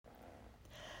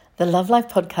The Love Life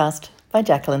Podcast by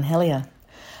Jacqueline Hellier.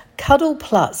 Cuddle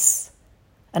plus,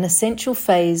 an essential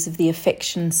phase of the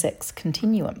affection-sex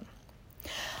continuum.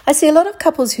 I see a lot of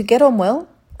couples who get on well,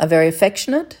 are very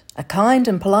affectionate, are kind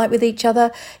and polite with each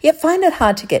other, yet find it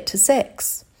hard to get to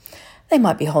sex. They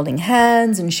might be holding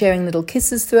hands and sharing little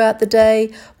kisses throughout the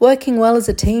day, working well as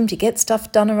a team to get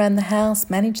stuff done around the house,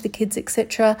 manage the kids,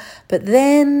 etc. But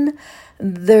then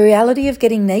the reality of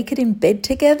getting naked in bed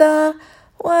together,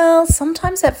 well,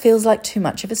 sometimes that feels like too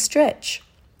much of a stretch.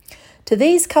 To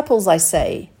these couples, I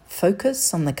say,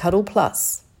 focus on the cuddle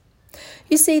plus.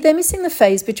 You see, they're missing the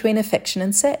phase between affection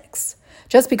and sex.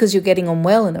 Just because you're getting on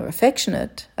well and are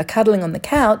affectionate, are cuddling on the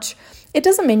couch, it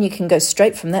doesn't mean you can go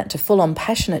straight from that to full-on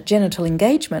passionate genital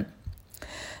engagement.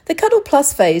 The cuddle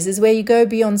plus phase is where you go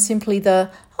beyond simply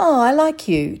the, oh, I like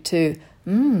you, to,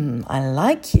 I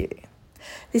like you.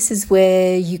 This is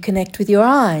where you connect with your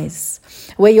eyes,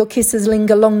 where your kisses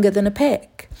linger longer than a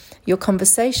peck. Your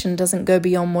conversation doesn't go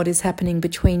beyond what is happening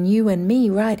between you and me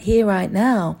right here, right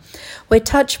now, where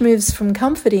touch moves from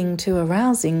comforting to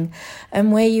arousing,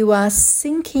 and where you are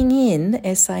sinking in,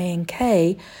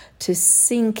 S-I-N-K, to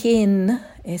sink in,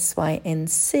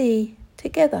 S-Y-N-C,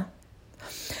 together.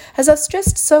 As I've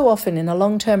stressed so often in a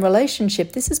long-term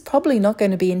relationship, this is probably not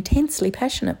going to be intensely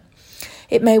passionate.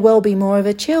 It may well be more of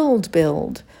a chilled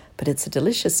build, but it's a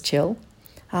delicious chill.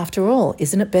 After all,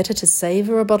 isn't it better to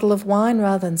savour a bottle of wine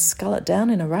rather than scull it down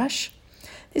in a rush?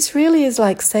 This really is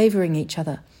like savouring each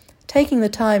other, taking the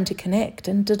time to connect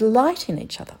and to delight in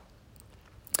each other.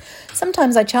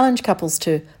 Sometimes I challenge couples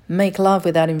to make love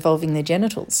without involving their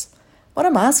genitals. What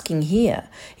I'm asking here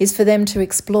is for them to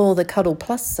explore the cuddle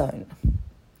plus zone.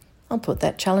 I'll put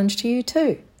that challenge to you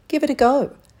too. Give it a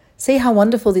go. See how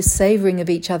wonderful this savouring of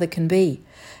each other can be.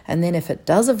 And then if it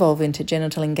does evolve into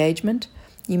genital engagement,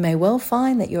 you may well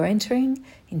find that you're entering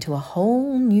into a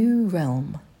whole new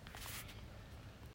realm.